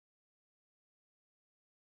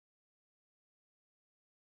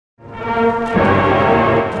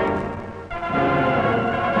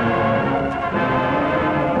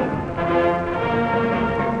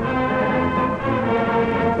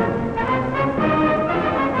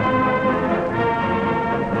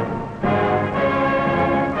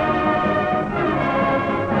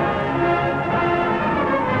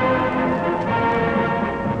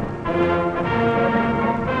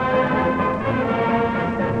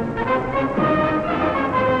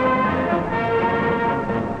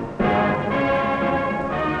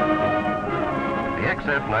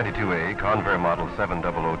XP-92A Convair Model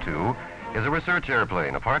 7002 is a research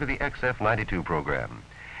airplane, a part of the XF-92 program.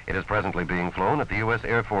 It is presently being flown at the U.S.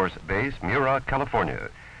 Air Force Base, Muroc, California.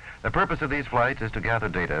 The purpose of these flights is to gather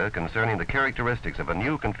data concerning the characteristics of a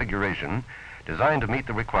new configuration designed to meet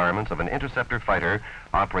the requirements of an interceptor fighter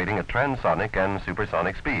operating at transonic and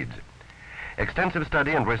supersonic speeds. Extensive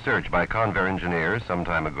study and research by Convair engineers some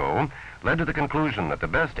time ago led to the conclusion that the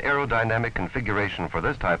best aerodynamic configuration for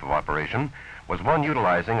this type of operation was one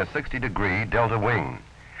utilizing a 60-degree delta wing.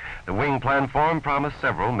 The wing planform promised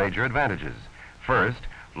several major advantages. First,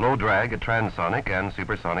 low drag at transonic and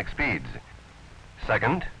supersonic speeds.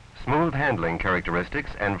 Second, smooth handling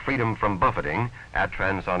characteristics and freedom from buffeting at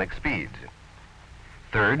transonic speeds.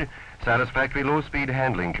 Third, satisfactory low-speed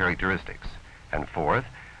handling characteristics. And fourth,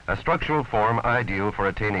 a structural form ideal for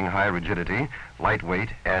attaining high rigidity, lightweight,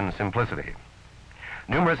 and simplicity.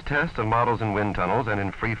 Numerous tests of models in wind tunnels and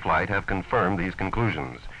in free flight have confirmed these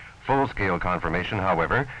conclusions. Full-scale confirmation,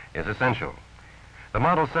 however, is essential. The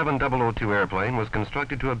Model 7002 airplane was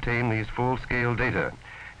constructed to obtain these full-scale data.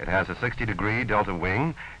 It has a 60-degree delta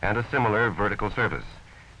wing and a similar vertical surface.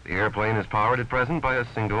 The airplane is powered at present by a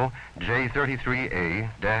single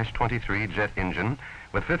J-33A-23 jet engine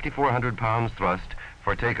with 5,400 pounds thrust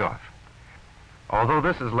for takeoff. Although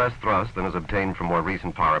this is less thrust than is obtained from more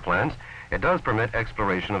recent power plants, it does permit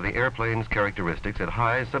exploration of the airplane's characteristics at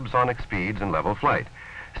high subsonic speeds in level flight.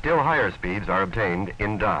 Still higher speeds are obtained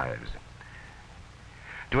in dives.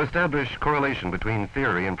 To establish correlation between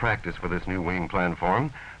theory and practice for this new wing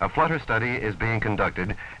planform, a flutter study is being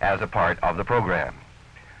conducted as a part of the program.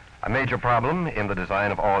 A major problem in the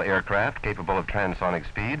design of all aircraft capable of transonic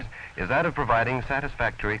speeds is that of providing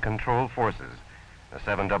satisfactory control forces. The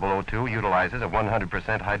 7002 utilizes a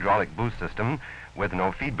 100% hydraulic boost system with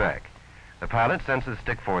no feedback. The pilot senses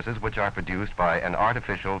stick forces which are produced by an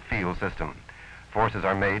artificial feel system. Forces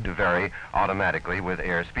are made to vary automatically with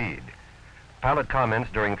airspeed. Pilot comments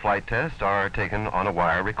during flight tests are taken on a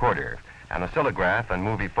wire recorder. An oscillograph and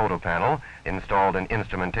movie photo panel installed in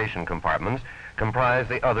instrumentation compartments comprise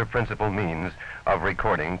the other principal means of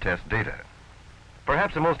recording test data.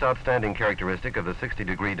 Perhaps the most outstanding characteristic of the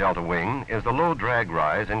 60-degree delta wing is the low drag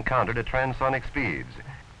rise encountered at transonic speeds.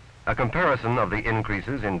 A comparison of the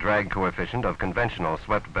increases in drag coefficient of conventional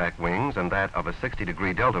swept-back wings and that of a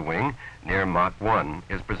 60-degree delta wing near Mach 1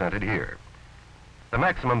 is presented here. The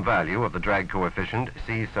maximum value of the drag coefficient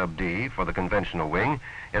C sub D for the conventional wing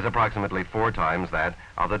is approximately 4 times that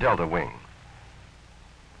of the delta wing.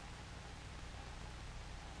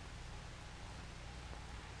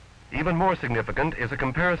 Even more significant is a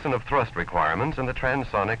comparison of thrust requirements in the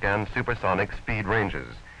transonic and supersonic speed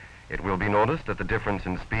ranges. It will be noticed that the difference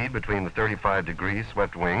in speed between the 35-degree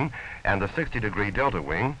swept wing and the 60-degree delta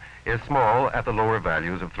wing is small at the lower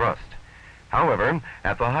values of thrust. However,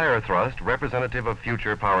 at the higher thrust, representative of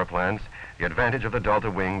future power plants, the advantage of the delta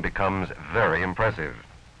wing becomes very impressive.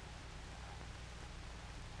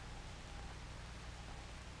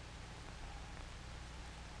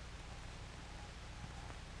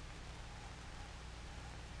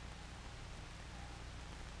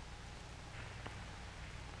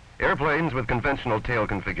 Airplanes with conventional tail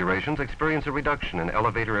configurations experience a reduction in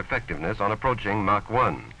elevator effectiveness on approaching Mach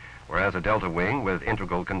 1. Whereas a delta wing with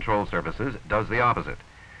integral control surfaces does the opposite.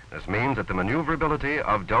 This means that the maneuverability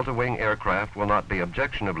of delta wing aircraft will not be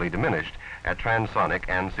objectionably diminished at transonic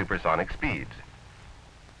and supersonic speeds.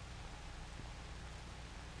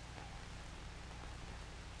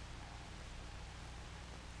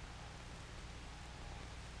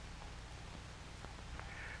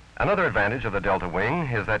 Another advantage of the delta wing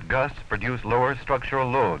is that gusts produce lower structural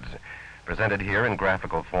loads. Presented here in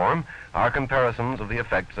graphical form are comparisons of the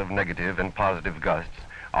effects of negative and positive gusts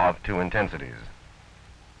of 2 intensities.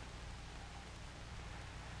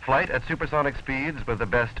 Flight at supersonic speeds with the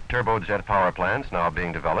best turbojet power plants now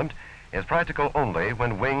being developed is practical only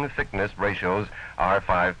when wing thickness ratios are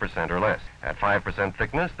 5% or less. At 5%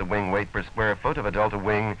 thickness, the wing weight per square foot of a delta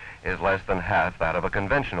wing is less than half that of a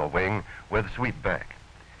conventional wing with sweepback.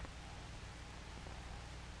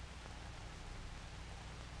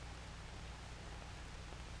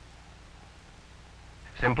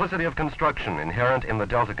 Simplicity of construction inherent in the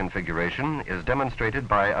delta configuration is demonstrated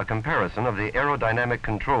by a comparison of the aerodynamic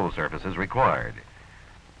control surfaces required.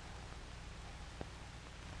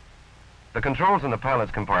 The controls in the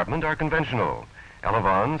pilot's compartment are conventional.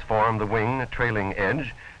 Elevons form the wing trailing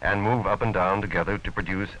edge and move up and down together to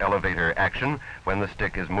produce elevator action when the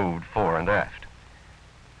stick is moved fore and aft.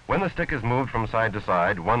 When the stick is moved from side to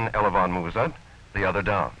side, one elevon moves up, the other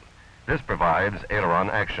down. This provides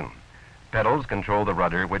aileron action. Pedals control the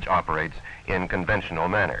rudder, which operates in conventional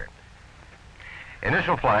manner.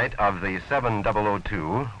 Initial flight of the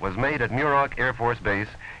 7002 was made at Muroc Air Force Base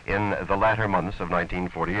in the latter months of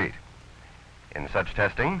 1948. In such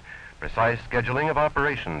testing, precise scheduling of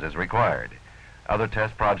operations is required. Other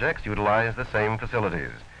test projects utilize the same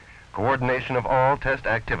facilities. Coordination of all test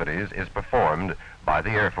activities is performed by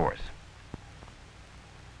the Air Force.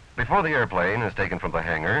 Before the airplane is taken from the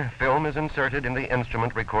hangar, film is inserted in the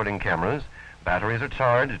instrument recording cameras, batteries are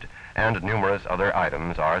charged, and numerous other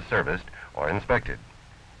items are serviced or inspected.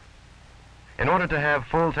 In order to have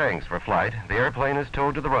full tanks for flight, the airplane is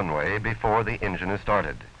towed to the runway before the engine is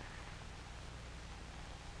started.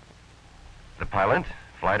 The pilot,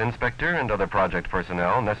 flight inspector, and other project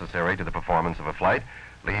personnel necessary to the performance of a flight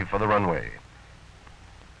leave for the runway.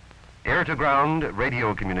 Air-to-ground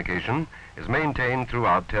radio communication is maintained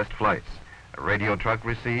throughout test flights. A radio truck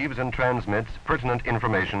receives and transmits pertinent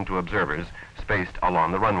information to observers spaced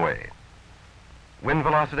along the runway. Wind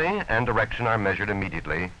velocity and direction are measured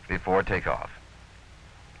immediately before takeoff.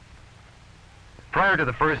 Prior to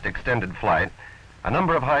the first extended flight, a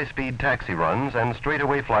number of high-speed taxi runs and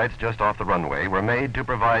straightaway flights just off the runway were made to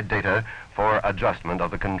provide data for adjustment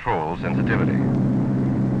of the control sensitivity.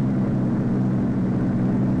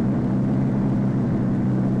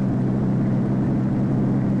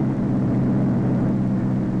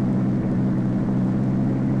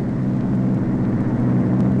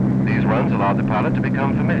 Allowed the pilot to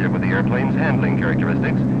become familiar with the airplane's handling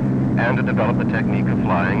characteristics and to develop the technique of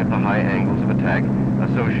flying at the high angles of attack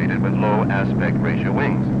associated with low aspect ratio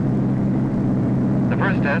wings. The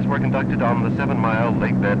first tests were conducted on the 7-mile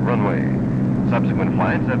lakebed runway. Subsequent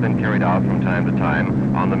flights have been carried out from time to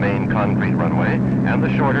time on the main concrete runway and the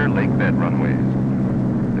shorter lakebed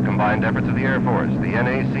runways. The combined efforts of the Air Force, the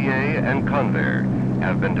NACA, and Convair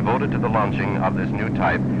have been devoted to the launching of this new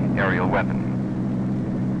type aerial weapon.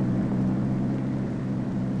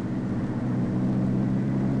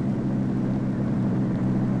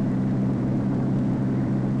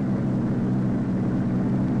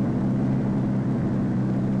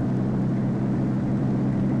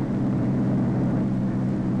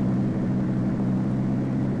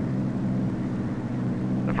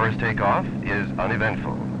 The first takeoff is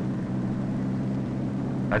uneventful.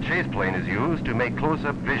 A chase plane is used to make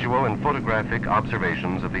close-up visual and photographic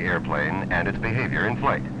observations of the airplane and its behavior in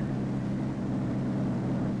flight.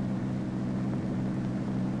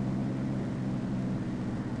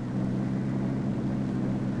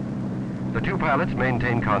 The two pilots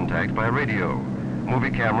maintain contact by radio.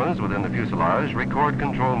 Movie cameras within the fuselage record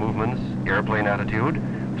control movements, airplane attitude,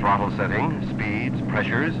 throttle setting, speeds,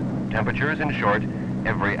 pressures, temperatures, in short,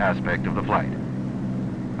 every aspect of the flight.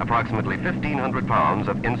 Approximately 1,500 pounds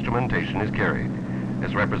of instrumentation is carried.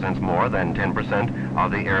 This represents more than 10% of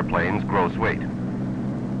the airplane's gross weight.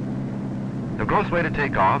 The gross weight at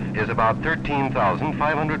takeoff is about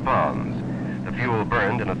 13,500 pounds. The fuel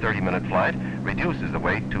burned in a 30-minute flight reduces the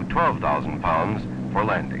weight to 12,000 pounds for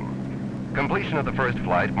landing. Completion of the first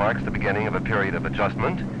flight marks the beginning of a period of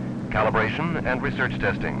adjustment, calibration, and research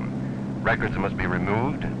testing. Records must be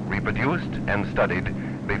removed, reproduced, and studied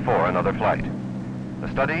before another flight.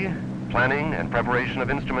 The study, planning, and preparation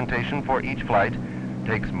of instrumentation for each flight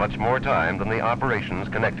takes much more time than the operations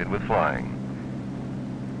connected with flying.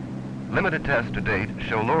 Limited tests to date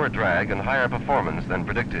show lower drag and higher performance than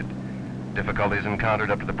predicted. Difficulties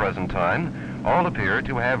encountered up to the present time all appear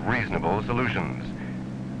to have reasonable solutions.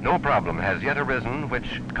 No problem has yet arisen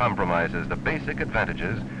which compromises the basic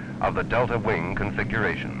advantages of the Delta wing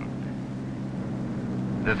configuration.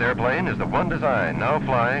 This airplane is the one design now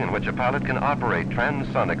flying in which a pilot can operate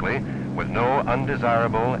transsonically with no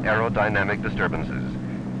undesirable aerodynamic disturbances.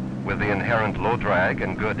 With the inherent low drag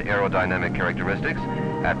and good aerodynamic characteristics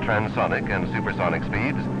at transonic and supersonic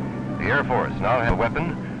speeds, the Air Force now has a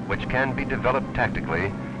weapon which can be developed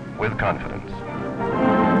tactically with confidence.